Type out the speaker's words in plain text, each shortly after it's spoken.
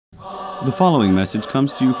The following message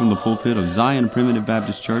comes to you from the pulpit of Zion Primitive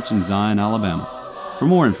Baptist Church in Zion, Alabama. For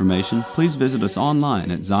more information, please visit us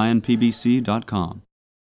online at zionpbc.com.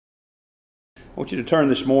 I want you to turn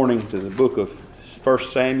this morning to the book of 1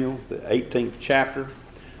 Samuel, the 18th chapter.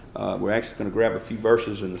 We're actually going to grab a few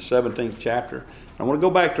verses in the 17th chapter. I want to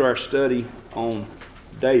go back to our study on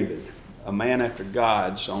David, a man after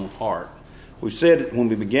God's own heart. We said when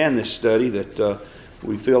we began this study that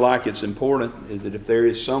we feel like it's important that if there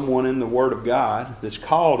is someone in the Word of God that's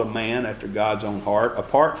called a man after God's own heart,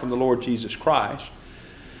 apart from the Lord Jesus Christ,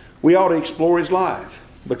 we ought to explore his life,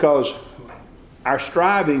 because our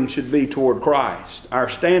striving should be toward Christ. Our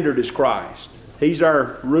standard is Christ. He's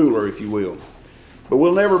our ruler, if you will. But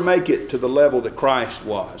we'll never make it to the level that Christ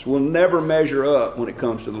was. We'll never measure up when it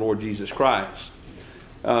comes to the Lord Jesus Christ.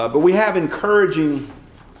 But we have encouraging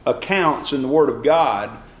accounts in the Word of God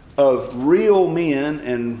of real men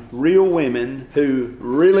and real women who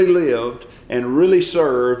really lived and really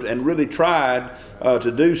served and really tried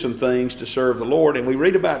to do some things to serve the Lord. And we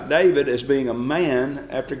read about David as being a man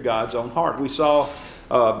after God's own heart. We saw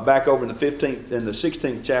back over in the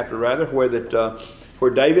 16th chapter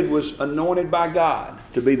where David was anointed by God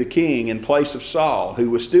to be the king in place of Saul, who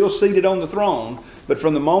was still seated on the throne. But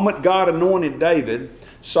from the moment God anointed David,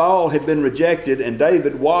 Saul had been rejected, and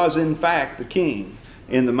David was in fact the king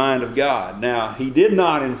in the mind of God. Now, he did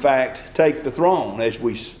not, in fact, take the throne, as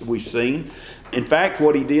we've seen. In fact,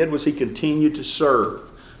 what he did was he continued to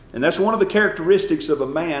serve. And that's one of the characteristics of a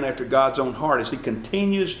man after God's own heart, is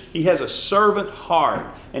he has a servant heart,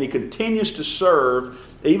 and he continues to serve,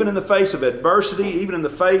 even in the face of adversity, even in the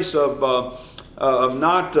face of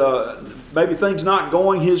maybe things not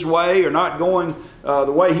going his way or not going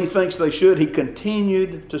the way he thinks they should. He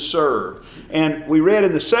continued to serve. And we read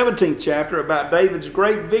in the 17th chapter about David's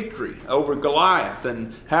great victory over Goliath,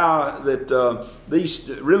 and how that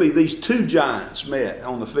these two giants met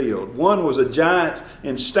on the field. One was a giant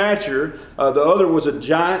in stature, the other was a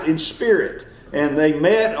giant in spirit. And they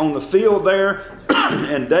met on the field there,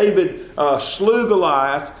 and David slew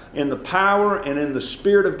Goliath in the power and in the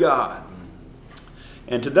Spirit of God.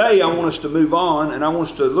 And today I want us to move on, and I want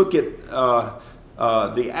us to look at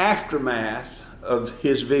the aftermath of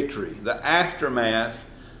his victory. The aftermath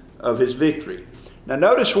of his victory. Now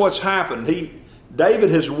notice what's happened. David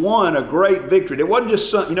has won a great victory. It wasn't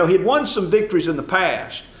just he had won some victories in the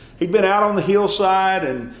past. He'd been out on the hillside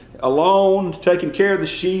and alone, taking care of the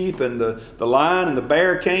sheep, and the lion and the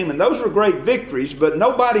bear came, and those were great victories, but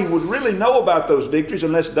nobody would really know about those victories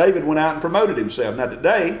unless David went out and promoted himself. Now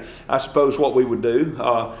today, I suppose what we would do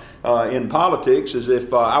in politics is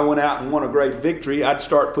if I went out and won a great victory, I'd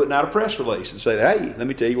start putting out a press release and say, hey, let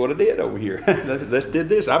me tell you what I did over here. Did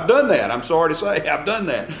this. I've done that. I'm sorry to say I've done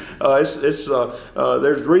that.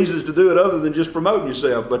 There's reasons to do it other than just promoting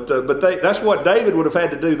yourself, but that's what David would have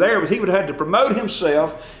had to do there. He would have had to promote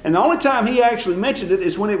himself, and the only time he actually mentioned it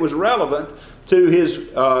is when it was relevant to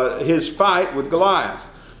his fight with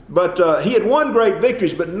Goliath. But he had won great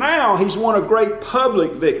victories, but now he's won a great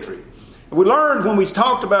public victory. We learned when we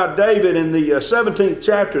talked about David in the 17th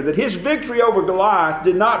chapter that his victory over Goliath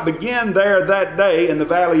did not begin there that day in the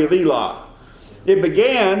valley of Elah. It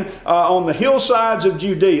began on the hillsides of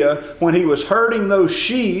Judea when he was herding those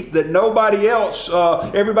sheep that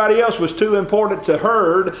everybody else was too important to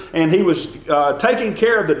herd, and he was taking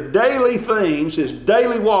care of the daily things. His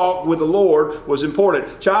daily walk with the Lord was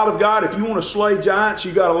important. Child of God, if you want to slay giants,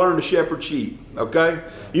 you got to learn to shepherd sheep. Okay?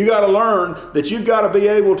 You got to learn that you've got to be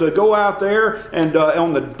able to go out there and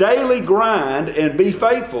on the daily grind and be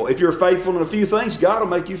faithful. If you're faithful in a few things, God will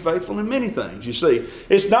make you faithful in many things. You see,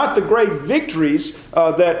 it's not the great victories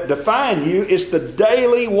that define you, it's the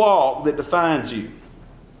daily walk that defines you.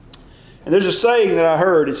 And there's a saying that I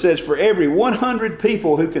heard. It says, for every 100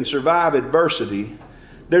 people who can survive adversity,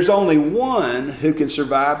 there's only one who can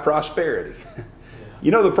survive prosperity.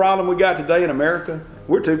 You know the problem we got today in America?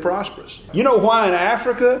 We're too prosperous. You know why in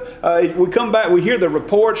Africa? We come back, we hear the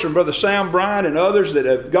reports from Brother Sam Bryant and others that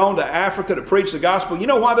have gone to Africa to preach the gospel. You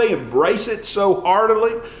know why they embrace it so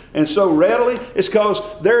heartily and so readily? It's because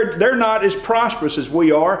they're not as prosperous as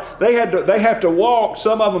we are. They have to walk,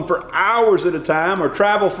 some of them for hours at a time, or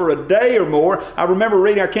travel for a day or more. I remember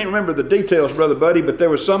reading, I can't remember the details, Brother Buddy, but there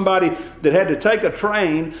was somebody that had to take a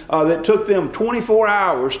train that took them 24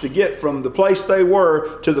 hours to get from the place they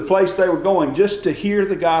were to the place they were going, just to hear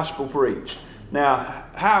the gospel preached. Now,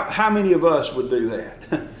 how many of us would do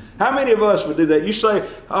that? How many of us would do that? You say,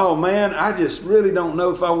 oh man, I just really don't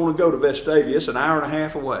know if I want to go to Vestavia. It's an hour and a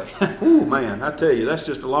half away. Ooh, man, I tell you, that's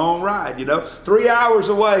just a long ride, 3 hours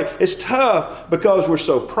away. It's tough because we're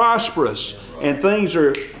so prosperous and things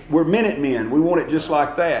are we're Minutemen. We want it just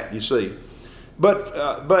like that, you see.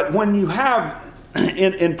 But when you have,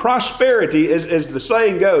 in prosperity, as the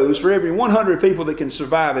saying goes, for every 100 people that can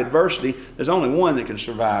survive adversity, there's only one that can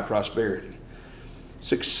survive prosperity.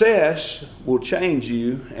 Success will change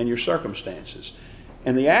you and your circumstances.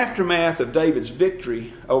 And the aftermath of David's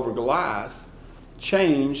victory over Goliath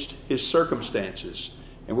changed his circumstances.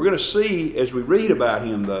 And we're going to see as we read about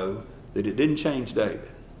him, though, that it didn't change David.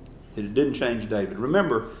 That it didn't change David.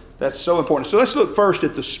 Remember, that's so important. So let's look first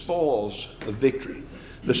at the spoils of victory.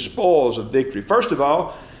 The spoils of victory. First of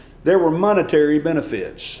all, there were monetary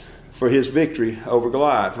benefits for his victory over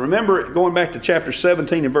Goliath. Remember, going back to chapter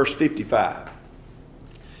 17 and verse 55.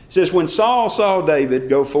 It says, when Saul saw David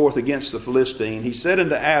go forth against the Philistine, he said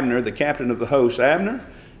unto Abner, the captain of the host, Abner,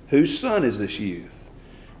 whose son is this youth?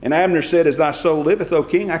 And Abner said, as thy soul liveth, O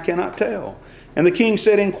king, I cannot tell. And the king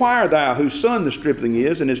said, inquire thou whose son the stripling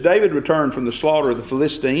is. And as David returned from the slaughter of the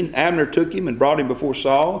Philistine, Abner took him and brought him before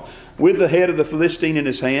Saul, with the head of the Philistine in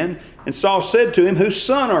his hand. And Saul said to him, whose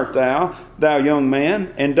son art thou, thou young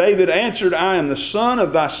man? And David answered, I am the son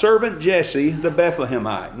of thy servant Jesse, the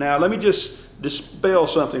Bethlehemite. Now let me just dispel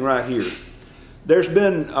something right here. There's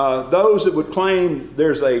been those that would claim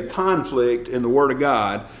there's a conflict in the Word of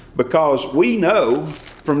God, because we know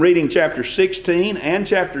from reading chapter 16 and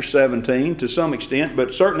chapter 17 to some extent,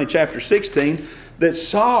 but certainly chapter 16, that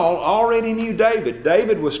Saul already knew David.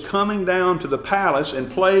 David was coming down to the palace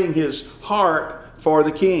and playing his harp for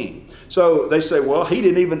the king. So they say, well, he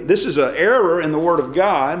didn't even, this is an error in the Word of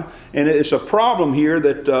God, and it's a problem here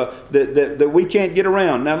that we can't get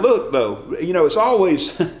around. Now look, though, it's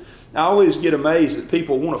always... I always get amazed that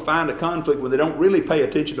people want to find a conflict when they don't really pay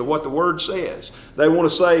attention to what the Word says. They want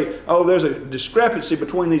to say, oh, there's a discrepancy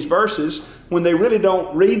between these verses, when they really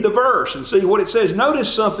don't read the verse and see what it says. Notice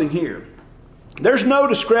something here. There's no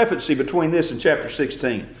discrepancy between this and chapter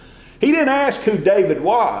 16. He didn't ask who David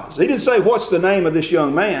was. He didn't say, what's the name of this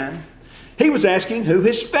young man? He was asking who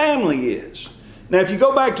his family is. Now, if you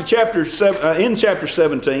go back to chapter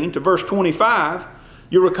 17 to verse 25,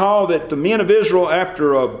 you recall that the men of Israel,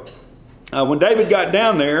 after when David got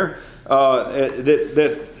down there,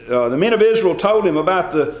 the men of Israel told him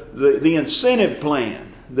about the incentive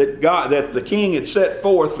plan that the king had set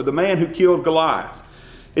forth for the man who killed Goliath.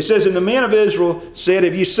 It says, and the men of Israel said,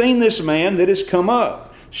 have you seen this man that is come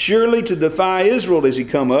up? Surely to defy Israel is he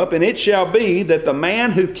come up, and it shall be that the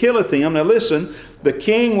man who killeth him, now listen, the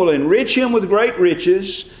king will enrich him with great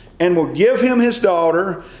riches, and will give him his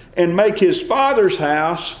daughter, and make his father's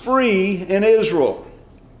house free in Israel.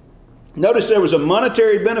 Notice there was a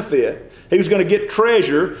monetary benefit. He was going to get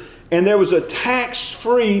treasure, and there was a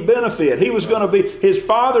tax-free benefit. He was going to be, his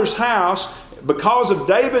father's house, because of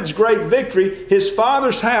David's great victory, his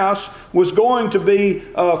father's house was going to be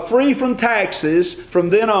free from taxes from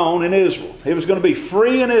then on in Israel. It was going to be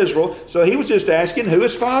free in Israel. So he was just asking who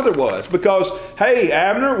his father was. Because, hey,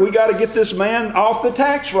 Abner, we got to get this man off the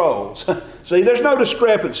tax rolls. See, there's no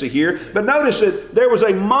discrepancy here. But notice that there was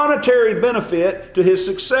a monetary benefit to his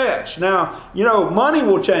success. Now, money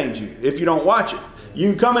will change you if you don't watch it.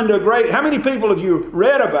 You come into how many people have you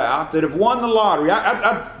read about that have won the lottery?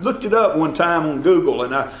 I looked it up one time on Google,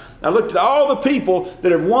 and I looked at all the people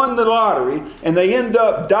that have won the lottery, and they end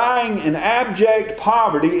up dying in abject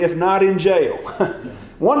poverty, if not in jail.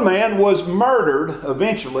 One man was murdered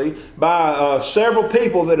eventually by several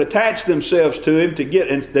people that attached themselves to him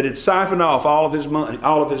that had siphoned off all of his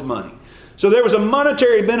money. So there was a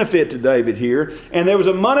monetary benefit to David here, and there was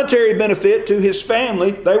a monetary benefit to his family.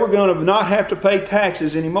 They were going to not have to pay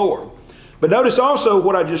taxes anymore. But notice also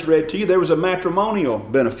what I just read to you, there was a matrimonial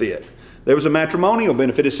benefit. There was a matrimonial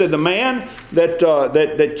benefit. It said the man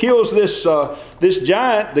that kills this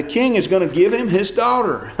giant, the king is going to give him his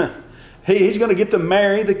daughter. He's going to get to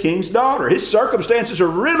marry the king's daughter. His circumstances are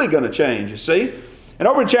really going to change, you see. And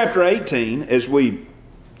over in chapter 18, as we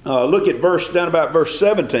look at down about verse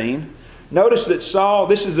 17, notice that Saul,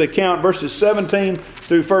 this is the account, verses 17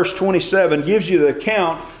 through verse 27, gives you the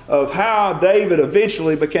account of how David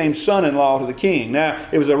eventually became son-in-law to the king. Now,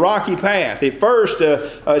 it was a rocky path. At first,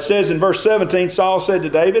 it says in verse 17, Saul said to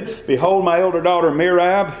David, behold my elder daughter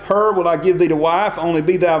Merab, her will I give thee to wife, only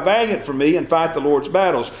be thou valiant for me and fight the Lord's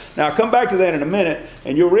battles. Now, I'll come back to that in a minute,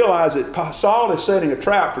 and you'll realize that Saul is setting a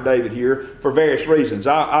trap for David here for various reasons.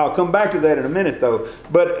 I'll come back to that in a minute, though.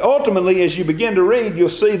 But ultimately, as you begin to read, you'll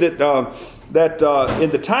see that that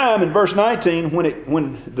in the time in verse 19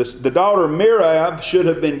 when the daughter Merab should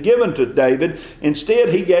have been given to David, instead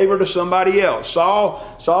he gave her to somebody else.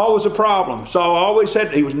 Saul was a problem. Saul always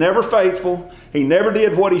he was never faithful. He never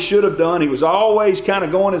did what he should have done. He was always kind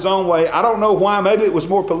of going his own way. I don't know why. Maybe it was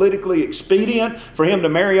more politically expedient for him to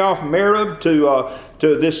marry off Merab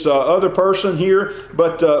to this other person here.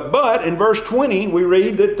 But in verse 20 we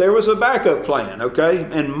read that there was a backup plan, okay?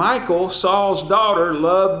 And Michal, Saul's daughter,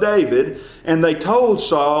 loved David, and they told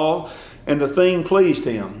Saul, and the thing pleased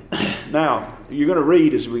him. Now, you're going to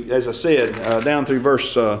read, as I said, down through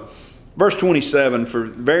verse 27, for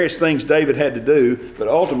various things David had to do, but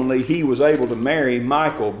ultimately he was able to marry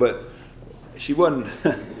Michal, but she wasn't,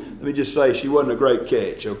 let me just say, she wasn't a great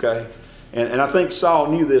catch, okay? And I think Saul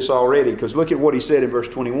knew this already, because look at what he said in verse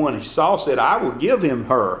 21. Saul said, I will give him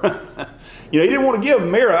her. He didn't want to give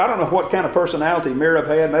Merab. I don't know what kind of personality Merab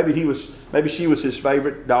had. Maybe she was his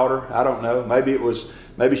favorite daughter. I don't know.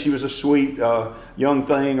 Maybe she was a sweet young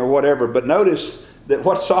thing or whatever. But notice that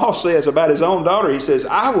what Saul says about his own daughter, he says,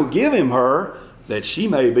 I will give him her that she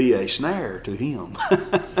may be a snare to him.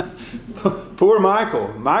 Poor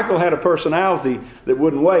Michal. Michal had a personality that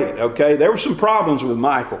wouldn't wait, okay? There were some problems with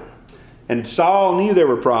Michal. And Saul knew there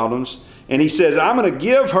were problems. And he says, I'm going to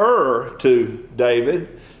give her to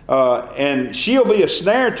David, and she'll be a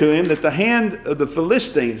snare to him, that the hand of the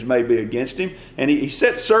Philistines may be against him. And he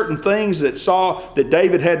set certain things that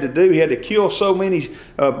David had to do. He had to kill so many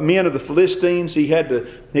men of the Philistines. He had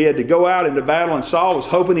to go out into battle, and Saul was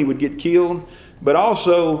hoping he would get killed. But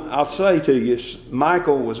also, I'll say to you,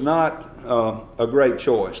 Michal was not a great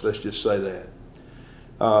choice. Let's just say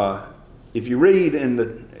that. If you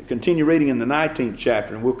continue reading in the 19th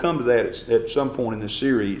chapter, and we'll come to that at some point in this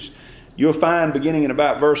series, you'll find beginning in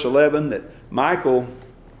about verse 11 that Michal,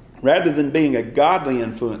 rather than being a godly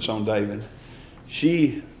influence on David,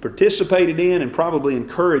 she participated in and probably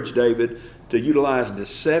encouraged David to utilize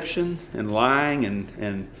deception and lying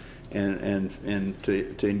and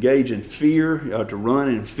to engage in fear, to run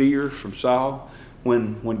in fear from Saul,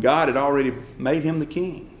 when God had already made him the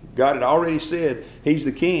king. God had already said he's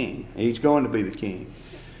the king. He's going to be the king.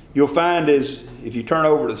 You'll find if you turn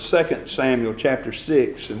over to 2 Samuel chapter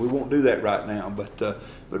 6, and we won't do that right now, but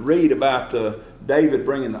read about David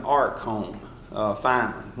bringing the ark home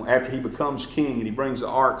finally, after he becomes king and he brings the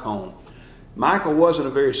ark home. Michal wasn't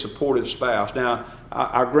a very supportive spouse. Now,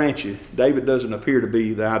 I grant you, David doesn't appear to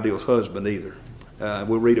be the ideal husband either.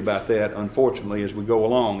 We'll read about that, unfortunately, as we go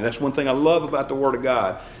along. That's one thing I love about the Word of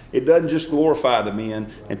God. It doesn't just glorify the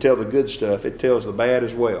men and tell the good stuff. It tells the bad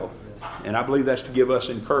as well. And I believe that's to give us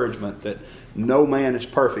encouragement that no man is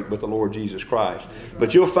perfect but the Lord Jesus Christ.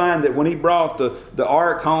 But you'll find that when he brought the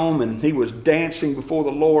ark home and he was dancing before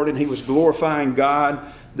the Lord and he was glorifying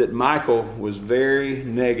God, that Michal was very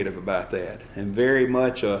negative about that and very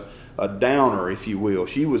much a downer, if you will.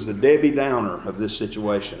 She was the Debbie Downer of this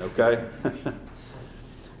situation, okay?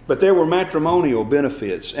 But there were matrimonial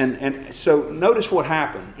benefits. And so notice what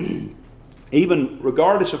happened. Even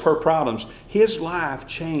regardless of her problems, his life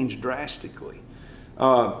changed drastically.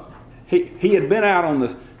 He had been out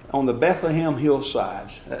on the Bethlehem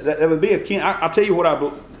hillsides. That would be akin. I'll tell you what,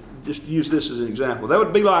 I just use this as an example. That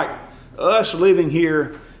would be like us living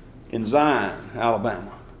here in Zion,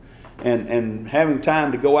 Alabama, and having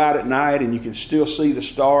time to go out at night and you can still see the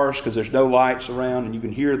stars because there's no lights around, and you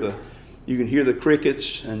can hear the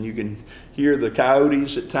crickets and you can hear the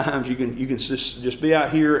coyotes at times. You can just be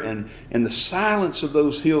out here and in the silence of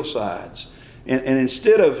those hillsides. And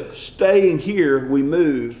instead of staying here, we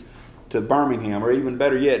move to Birmingham, or even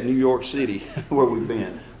better yet, New York City, where we've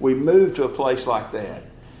been. We moved to a place like that.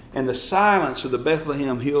 And the silence of the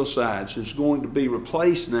Bethlehem hillsides is going to be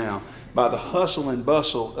replaced now by the hustle and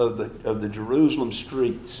bustle of the Jerusalem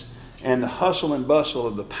streets and the hustle and bustle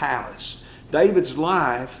of the palace. David's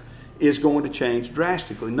life is going to change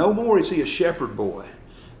drastically. No more is he a shepherd boy,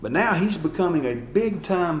 but now he's becoming a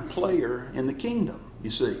big-time player in the kingdom, you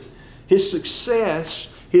see. His success,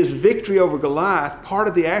 his victory over Goliath, part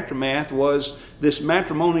of the aftermath was this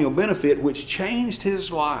matrimonial benefit which changed his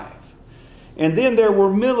life. And then there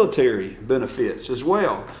were military benefits as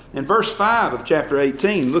well. In verse 5 of chapter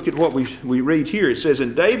 18, look at what we read here. It says,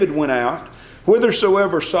 And David went out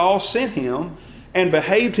whithersoever Saul sent him, and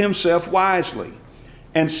behaved himself wisely.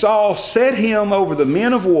 And Saul set him over the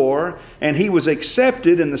men of war, and he was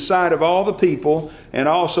accepted in the sight of all the people, and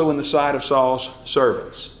also in the sight of Saul's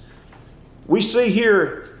servants. We see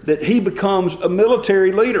here that he becomes a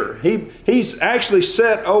military leader. He's actually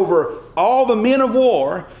set over all the men of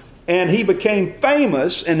war, and he became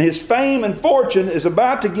famous, and his fame and fortune is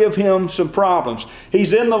about to give him some problems.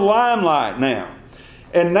 He's in the limelight now.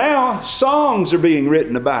 And now songs are being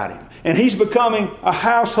written about him. And he's becoming a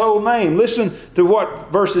household name. Listen to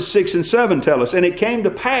what verses 6 and 7 tell us. And it came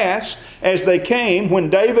to pass, as they came, when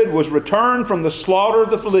David was returned from the slaughter of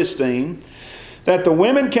the Philistine, that the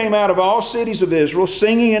women came out of all cities of Israel,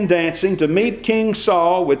 singing and dancing, to meet King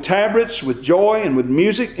Saul with tabrets, with joy, and with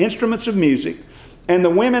music, instruments of music. And the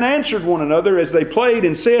women answered one another as they played,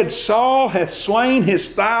 and said, Saul hath slain his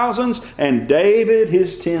thousands, and David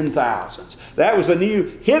his 10,000s. That was a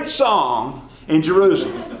new hit song in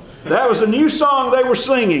Jerusalem. That was a new song they were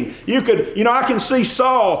singing. I can see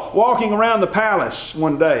Saul walking around the palace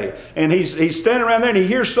one day, and he's standing around there, and he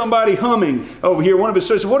hears somebody humming over here. One of his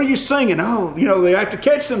says, "What are you singing?" Oh, they have to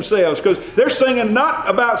catch themselves, because they're singing not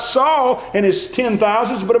about Saul and his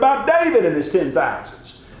 10,000s, but about David and his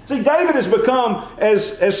 10,000s. See, David has become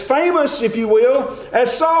as famous, if you will,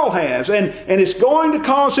 as Saul has. And it's going to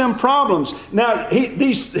cause him problems. Now,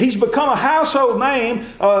 he's become a household name.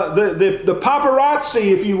 The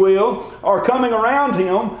paparazzi, if you will, are coming around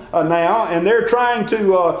him now. And they're trying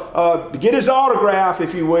to get his autograph,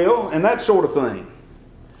 if you will, and that sort of thing.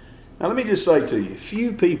 Now, let me just say to you,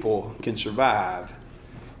 few people can survive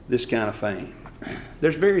this kind of fame.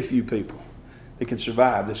 There's very few people that can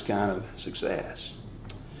survive this kind of success.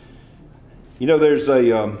 There's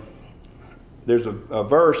a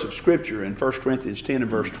verse of Scripture in 1 Corinthians 10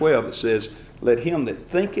 and verse 12 that says, "Let him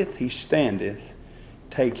that thinketh he standeth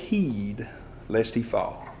take heed lest he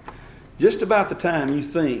fall." Just about the time you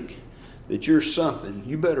think that you're something,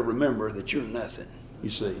 you better remember that you're nothing,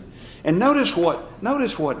 you see. And notice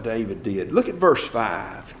what David did. Look at verse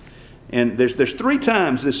 5. And there's 3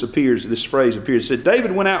 times this phrase appears. It said,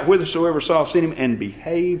 David went out whithersoever Saul sent him and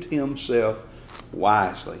behaved himself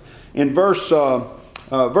wisely. In verse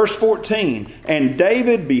 14, and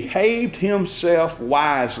David behaved himself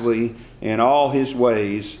wisely in all his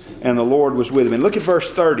ways, and the Lord was with him. And look at verse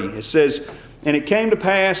 30. It says, and it came to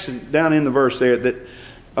pass, and down in the verse there, that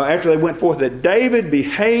after they went forth, that David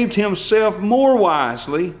behaved himself more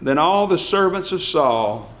wisely than all the servants of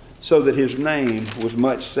Saul, so that his name was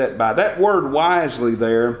much set by. That word wisely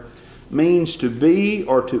there means to be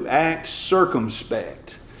or to act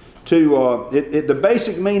circumspect. The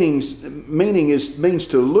basic meaning means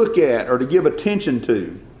to look at or to give attention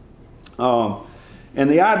to. And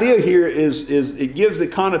the idea here is it gives the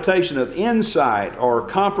connotation of insight or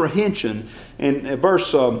comprehension. And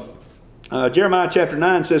verse Jeremiah chapter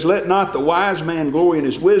 9 says, "Let not the wise man glory in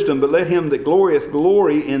his wisdom, but let him that glorieth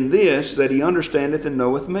glory in this, that he understandeth and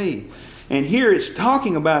knoweth me." And here it's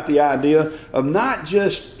talking about the idea of not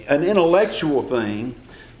just an intellectual thing,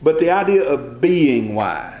 but the idea of being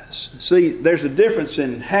wise. See, there's a difference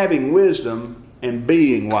in having wisdom and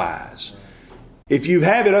being wise. If you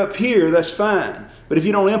have it up here, that's fine. But if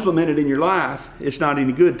you don't implement it in your life, it's not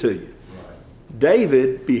any good to you.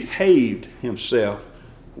 David behaved himself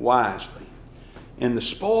wisely. And the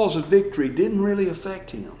spoils of victory didn't really affect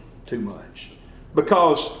him too much,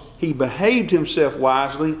 because he behaved himself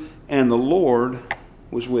wisely and the Lord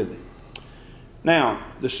was with him. Now,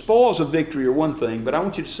 the spoils of victory are one thing, but I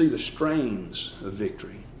want you to see the strains of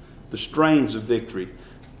victory. The strains of victory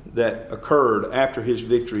that occurred after his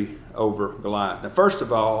victory over Goliath. Now, first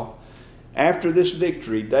of all, after this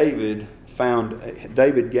victory, David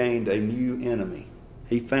gained a new enemy.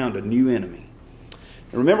 He found a new enemy.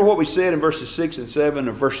 And remember what we said in verses 6 and 7,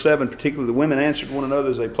 or verse 7 particularly, the women answered one another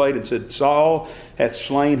as they played and said, Saul hath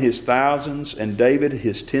slain his thousands, and David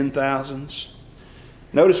his 10,000s.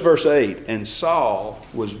 Notice verse 8, and Saul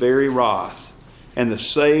was very wroth, and the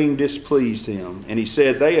saying displeased him. And he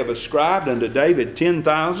said, they have ascribed unto David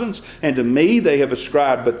 10,000s, and to me they have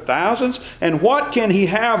ascribed but thousands. And what can he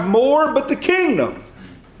have more but the kingdom?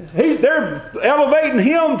 They're elevating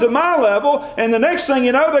him to my level, and the next thing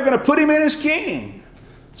you know, they're going to put him in as king.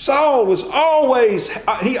 Saul was always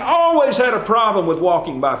had a problem with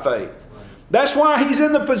walking by faith. That's why he's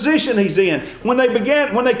in the position he's in. When they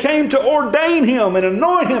came to ordain him and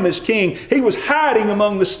anoint him as king, he was hiding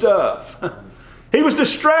among the stuff. He was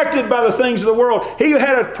distracted by the things of the world. He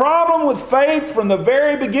had a problem with faith from the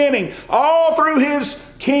very beginning. All through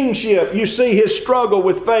his kingship, you see his struggle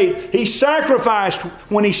with faith. He sacrificed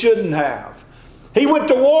when he shouldn't have. He went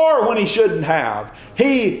to war when he shouldn't have.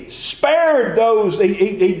 He spared those.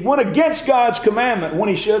 He went against God's commandment when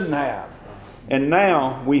he shouldn't have. And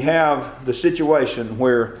now we have the situation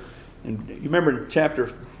where, and you remember in chapter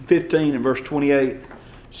 15 and verse 28,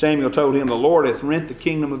 Samuel told him, the Lord hath rent the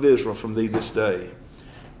kingdom of Israel from thee this day,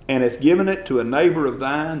 and hath given it to a neighbor of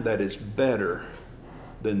thine that is better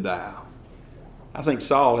than thou. I think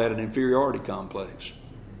Saul had an inferiority complex.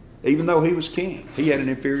 Even though he was king, he had an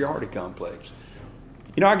inferiority complex.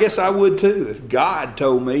 You know, I guess I would too if God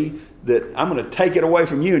told me that I'm going to take it away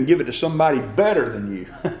from you and give it to somebody better than you.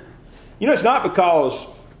 You know, it's not because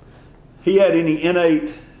he had any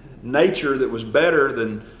innate nature that was better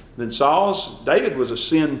than Saul's. David was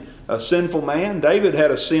a sinful man. David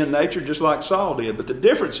had a sin nature just like Saul did. But the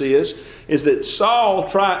difference is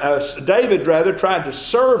that David tried to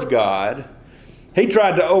serve God. He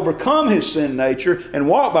tried to overcome his sin nature and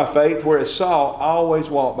walk by faith, whereas Saul always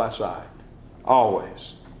walked by sight.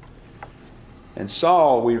 Always. And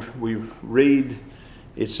Saul, we read,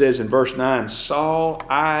 it says in verse 9, Saul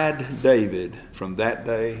eyed David from that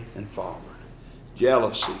day and forward.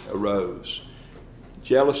 Jealousy arose.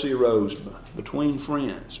 Jealousy arose between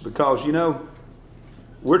friends. Because, you know,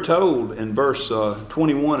 we're told in verse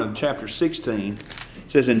 21 of chapter 16, it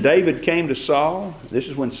says, and David came to Saul. This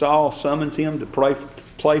is when Saul summoned him to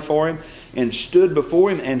play for him and stood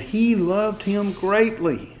before him, and he loved him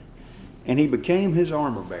greatly, and he became his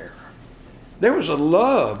armor bearer. There was a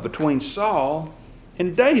love between Saul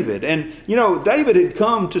and David. And, you know, David had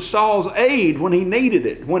come to Saul's aid when he needed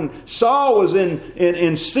it. When Saul was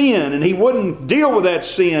in sin and he wouldn't deal with that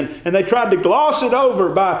sin, and they tried to gloss it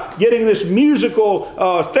over by getting this musical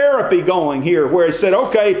therapy going here, where he said,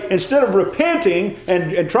 okay, instead of repenting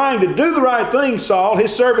and trying to do the right thing, Saul,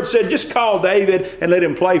 his servant said, just call David and let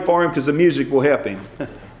him play for him because the music will help him.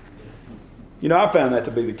 You know, I found that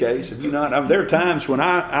to be the case. Have you not? There are times when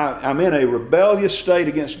I'm in a rebellious state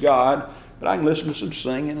against God, but I can listen to some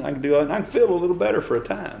singing, and I can do it, and I can feel a little better for a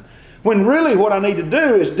time. When really what I need to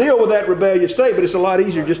do is deal with that rebellious state, but it's a lot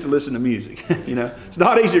easier just to listen to music. You know, it's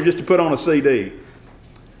not easier just to put on a CD.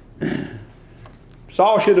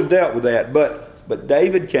 Saul should have dealt with that, but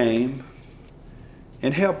David came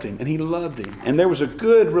and helped him, and he loved him, and there was a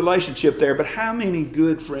good relationship there. But how many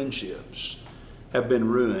good friendships have been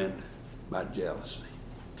ruined by jealousy?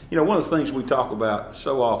 You know, one of the things we talk about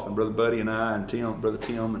so often, Brother Buddy and I and Brother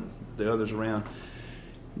Tim and the others around,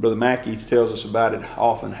 Brother Mackey tells us about it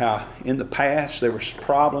often, how in the past there were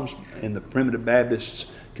problems in the primitive Baptist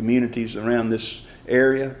communities around this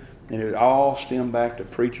area, and it all stemmed back to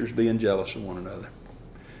preachers being jealous of one another.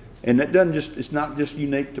 And that it's not just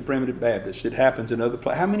unique to primitive Baptists. It happens in other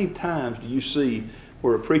places. How many times do you see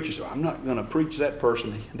where a preacher says, I'm not going to preach that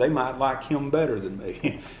person. They might like him better than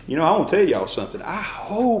me. You know, I want to tell y'all something. I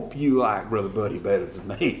hope you like Brother Buddy better than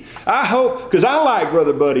me. I hope, because I like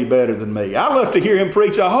Brother Buddy better than me. I love to hear him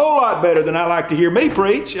preach a whole lot better than I like to hear me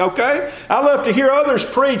preach, okay? I love to hear others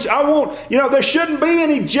preach. There shouldn't be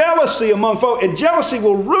any jealousy among folks. And jealousy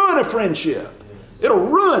will ruin a friendship. It'll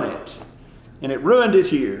ruin it. And it ruined it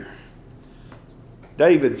here.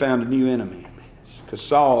 David found a new enemy, because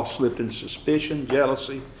Saul slipped into suspicion,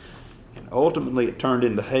 jealousy, and ultimately it turned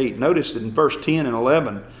into hate. Notice that in verse 10 and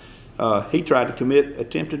 11, he tried to commit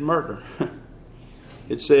attempted murder.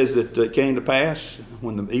 It says that it came to pass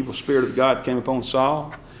when the evil spirit of God came upon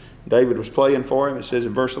Saul, David was playing for him. It says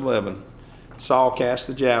in verse 11, Saul cast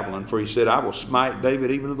the javelin, for he said, I will smite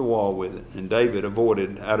David even to the wall with it. And David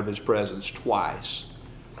avoided out of his presence twice.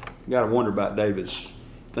 You got to wonder about David's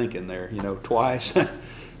thinking there, twice.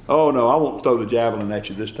 Oh, no, I won't throw the javelin at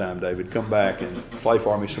you this time, David. Come back and play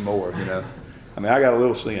for me some more, I got a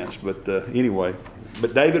little sense, but anyway.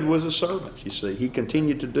 But David was a servant, you see. He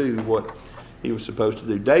continued to do what he was supposed to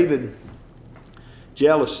do. David,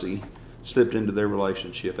 jealousy slipped into their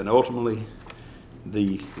relationship, and ultimately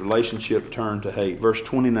the relationship turned to hate. Verse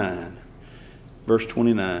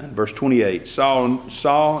 28, Saul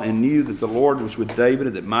saw and knew that the Lord was with David,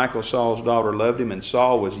 and that Michal, Saul's daughter, loved him, and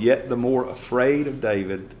Saul was yet the more afraid of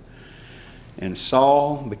David. And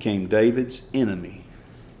Saul became David's enemy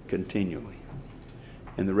continually.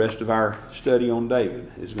 And the rest of our study on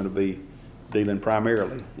David is going to be dealing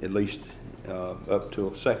primarily, at least up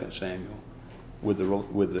till 2 Samuel, with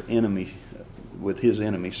the enemy, with his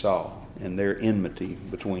enemy Saul, and their enmity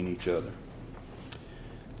between each other.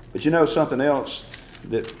 But something else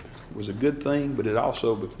that was a good thing, but it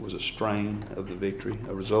also was a strain of the victory,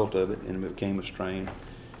 a result of it, and it became a strain.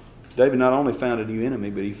 David not only found a new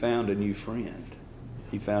enemy, but he found a new friend.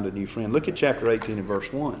 Look at chapter 18 and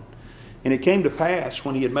verse 1. And it came to pass,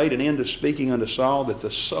 when he had made an end of speaking unto Saul, that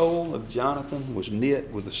the soul of Jonathan was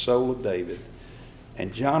knit with the soul of David,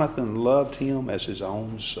 and Jonathan loved him as his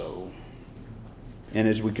own soul. And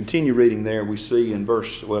as we continue reading there, we see in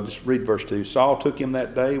just read verse 2. Saul took him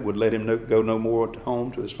that day, would let him go no more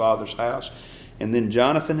home to his father's house. And then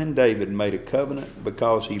Jonathan and David made a covenant,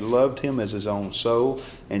 because he loved him as his own soul.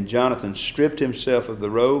 And Jonathan stripped himself of the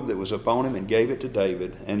robe that was upon him and gave it to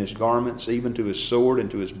David, and his garments, even to his sword and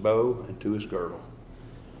to his bow and to his girdle.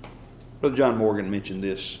 Brother John Morgan mentioned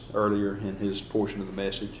this earlier in his portion of the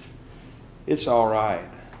message. It's all right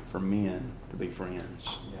for men to be friends.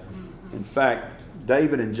 In fact,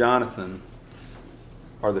 David and Jonathan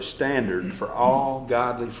are the standard for all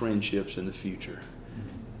godly friendships in the future.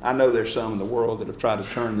 I know there's some in the world that have tried to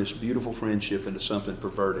turn this beautiful friendship into something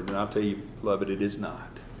perverted, and I'll tell you, beloved, it is not.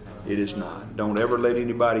 It is not. Don't ever let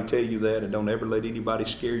anybody tell you that, and don't ever let anybody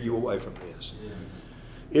scare you away from this.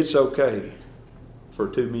 It's okay for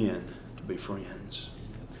two men to be friends.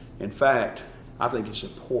 In fact, I think it's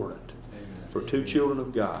important for two children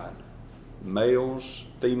of God, males,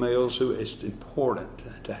 females, it's important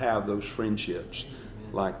to have those friendships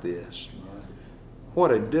like this.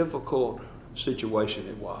 What a difficult situation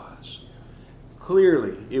it was.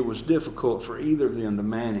 Clearly, it was difficult for either of them to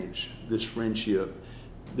manage this friendship.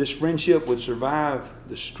 This friendship would survive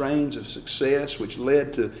the strains of success, which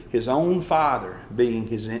led to his own father being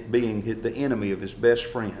the enemy of his best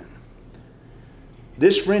friend.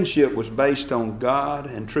 This friendship was based on God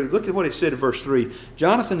and truth. Look at what it said in verse 3.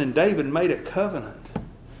 Jonathan and David made a covenant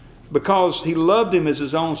because he loved him as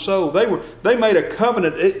his own soul. They made a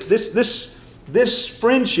covenant. This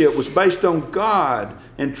friendship was based on God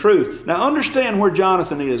and truth. Now understand where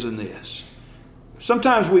Jonathan is in this.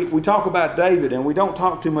 Sometimes we talk about David and we don't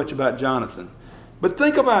talk too much about Jonathan. But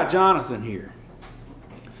think about Jonathan here.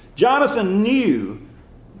 Jonathan knew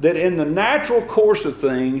that in the natural course of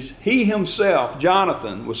things, he himself,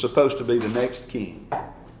 Jonathan, was supposed to be the next king.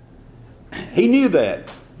 He knew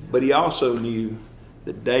that, but he also knew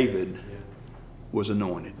that David was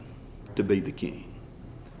anointed to be the king.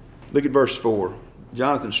 Look at verse 4.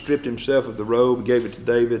 Jonathan stripped himself of the robe, gave it to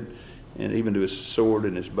David, and even to his sword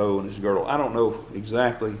and his bow and his girdle. I don't know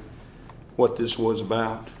exactly what this was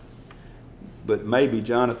about, but maybe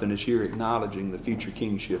Jonathan is here acknowledging the future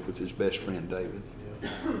kingship of his best friend David.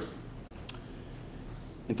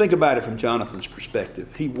 And think about it from Jonathan's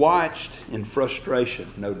perspective. He watched in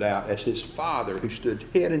frustration, no doubt, as his father, who stood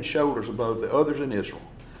head and shoulders above the others in Israel,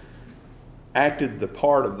 acted the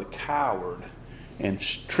part of the coward and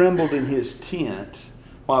trembled in his tent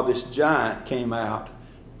while this giant came out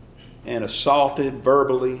and assaulted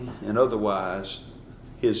verbally and otherwise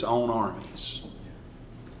his own armies.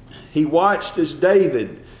 He watched as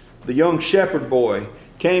David, the young shepherd boy,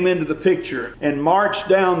 came into the picture and marched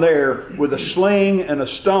down there with a sling and a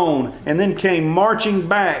stone, and then came marching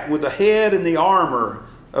back with the head and the armor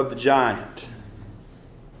of the giant.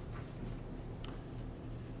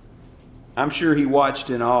 I'm sure he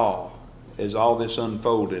watched in awe as all this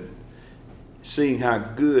unfolded, seeing how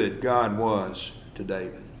good God was to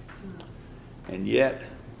David. And yet,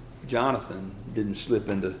 Jonathan didn't slip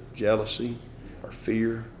into jealousy or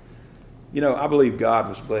fear. You know, I believe God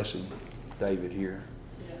was blessing David here.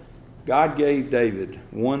 God gave David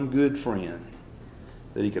one good friend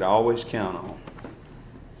that he could always count on.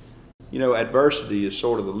 You know, adversity is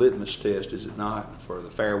sort of the litmus test, is it not, for the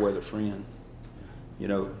fair weather friend? You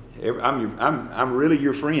know, I'm really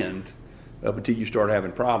your friend up until you start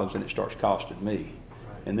having problems and it starts costing me.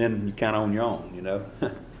 And then you kind of on your own, you know.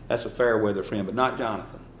 That's a fair weather friend, but not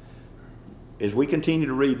Jonathan. As we continue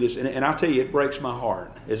to read this, and I'll tell you, it breaks my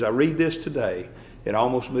heart. As I read this today, it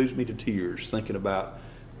almost moves me to tears thinking about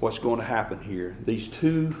what's going to happen here. These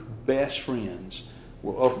two best friends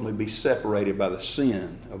will ultimately be separated by the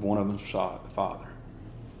sin of one of them's father.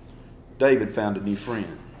 David found a new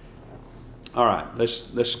friend. All right,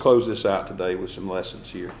 let's close this out today with some lessons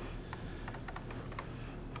here.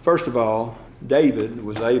 First of all, David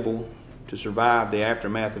was able to survive the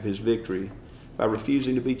aftermath of his victory by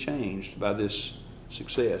refusing to be changed by this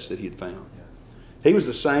success that he had found. He was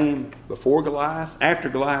the same after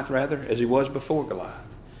Goliath, as he was before Goliath.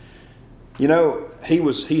 You know,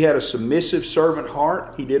 he had a submissive servant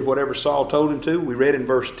heart. He did whatever Saul told him to. We read in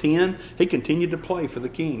verse 10, he continued to play for the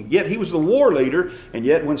king. Yet he was the war leader, and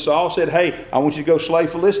yet when Saul said, hey, I want you to go slay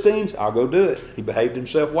Philistines, I'll go do it. He behaved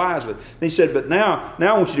himself wisely. Then he said, but now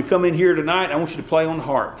I want you to come in here tonight, I want you to play on the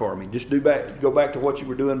harp for me. Just go back to what you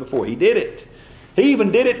were doing before. He did it. He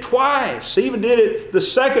even did it twice. He even did it the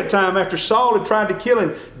second time after Saul had tried to kill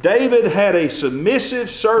him. David had a submissive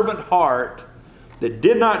servant heart that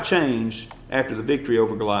did not change after the victory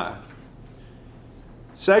over Goliath.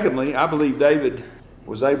 Secondly, I believe David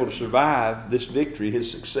was able to survive this victory,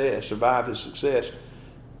 survive his success,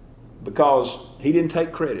 because he didn't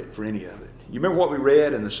take credit for any of it. You remember what we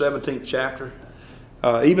read in the 17th chapter?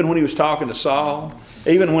 Even when he was talking to Saul,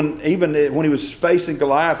 even when he was facing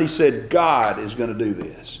Goliath, he said, God is going to do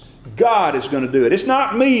this. God is going to do it. It's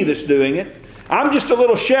not me that's doing it. I'm just a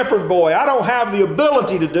little shepherd boy. I don't have the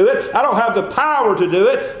ability to do it. I don't have the power to do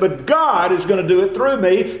it. But God is going to do it through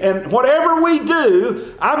me. And whatever we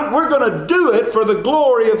do, we're going to do it for the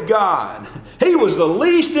glory of God. He was the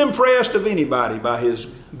least impressed of anybody by his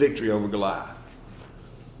victory over Goliath.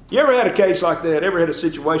 You ever had a case like that? Ever had a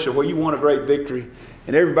situation where you won a great victory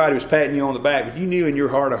and everybody was patting you on the back, but you knew in your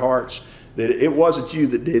heart of hearts that it wasn't you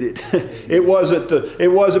that did it. It wasn't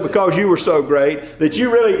because you were so great that you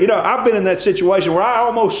really, I've been in that situation where I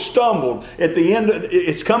almost stumbled at the end.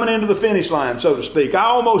 It's coming into the finish line, so to speak. I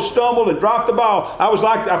almost stumbled and dropped the ball. I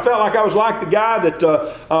felt like I was like the guy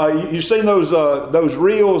that you've seen those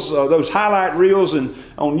reels, those highlight reels, and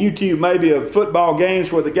on YouTube maybe of football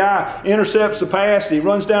games where the guy intercepts the pass and he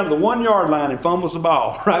runs down to the 1 yard line and fumbles the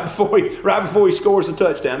ball right before he scores the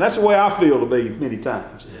touchdown. That's the way I feel to be many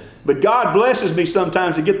times. But God blesses me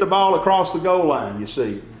sometimes to get the ball across the goal line, you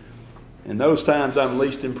see. And those times I'm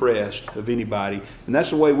least impressed of anybody. And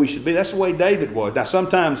that's the way we should be. That's the way David was. Now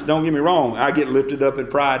sometimes, don't get me wrong, I get lifted up in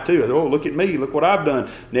pride too. Oh, look at me. Look what I've done.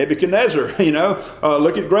 Nebuchadnezzar,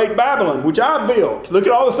 look at great Babylon, which I've built. Look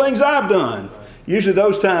at all the things I've done. Usually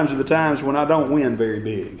those times are the times when I don't win very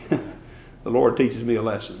big. The Lord teaches me a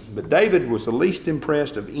lesson. But David was the least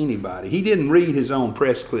impressed of anybody. He didn't read his own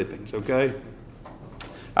press clippings, okay?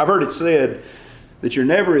 I've heard it said that you're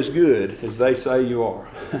never as good as they say you are.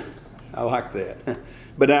 I like that.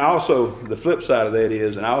 But now also, the flip side of that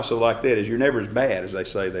is, and I also like that, is you're never as bad as they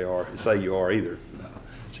say you are either.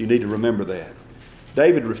 So you need to remember that.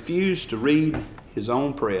 David refused to read his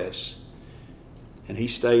own press, and he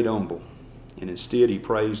stayed humble. And instead he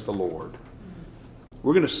praised the Lord.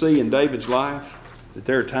 We're going to see in David's life that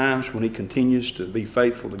there are times when he continues to be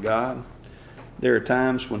faithful to God. There are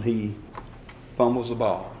times when he fumbles the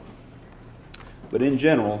ball. But in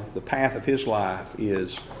general, the path of his life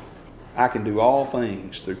is, I can do all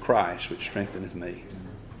things through Christ which strengtheneth me.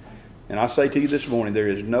 And I say to you this morning, there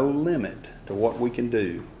is no limit to what we can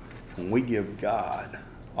do when we give God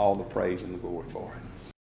all the praise and the glory for it.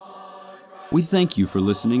 We thank you for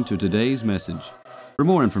listening to today's message. For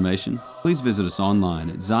more information, please visit us online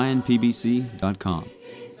at zionpbc.com.